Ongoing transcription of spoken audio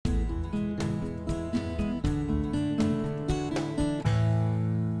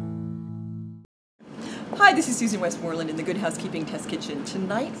Hi, this is Susan Westmoreland in the Good Housekeeping Test Kitchen.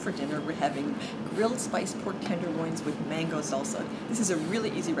 Tonight for dinner we're having grilled spiced pork tenderloins with mango salsa. This is a really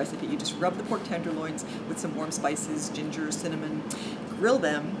easy recipe. You just rub the pork tenderloins with some warm spices, ginger, cinnamon, grill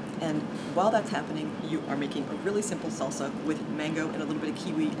them, and while that's happening you are making a really simple salsa with mango and a little bit of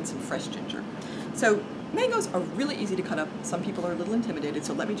kiwi and some fresh ginger. So mangoes are really easy to cut up. Some people are a little intimidated,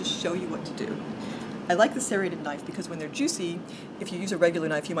 so let me just show you what to do. I like the serrated knife because when they're juicy, if you use a regular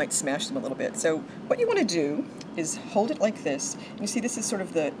knife, you might smash them a little bit. So what you want to do is hold it like this. And you see this is sort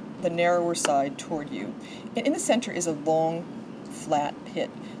of the narrower side toward you. And in the center is a long, flat pit.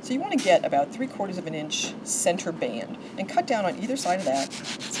 So you want to get about 3/4 of an inch center band and cut down on either side of that.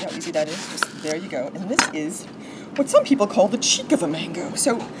 See how easy that is? Just there you go. And this is what some people call the cheek of a mango.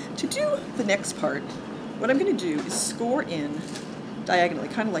 So to do the next part, what I'm going to do is score in diagonally,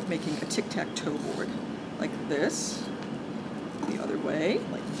 kind of like making a tic-tac-toe board, like this, the other way,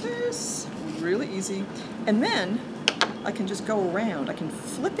 like this, really easy. And then I can just go around, I can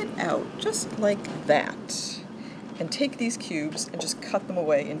flip it out just like that, and take these cubes and just cut them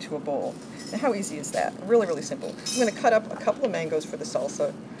away into a bowl. Now how easy is that? Really, really simple. I'm going to cut up a couple of mangoes for the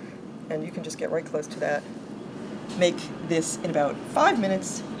salsa, and you can just get right close to that. Make this in about 5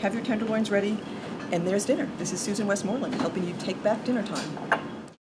 minutes, have your tenderloins ready, and there's dinner. This is Susan Westmoreland helping you take back dinner time.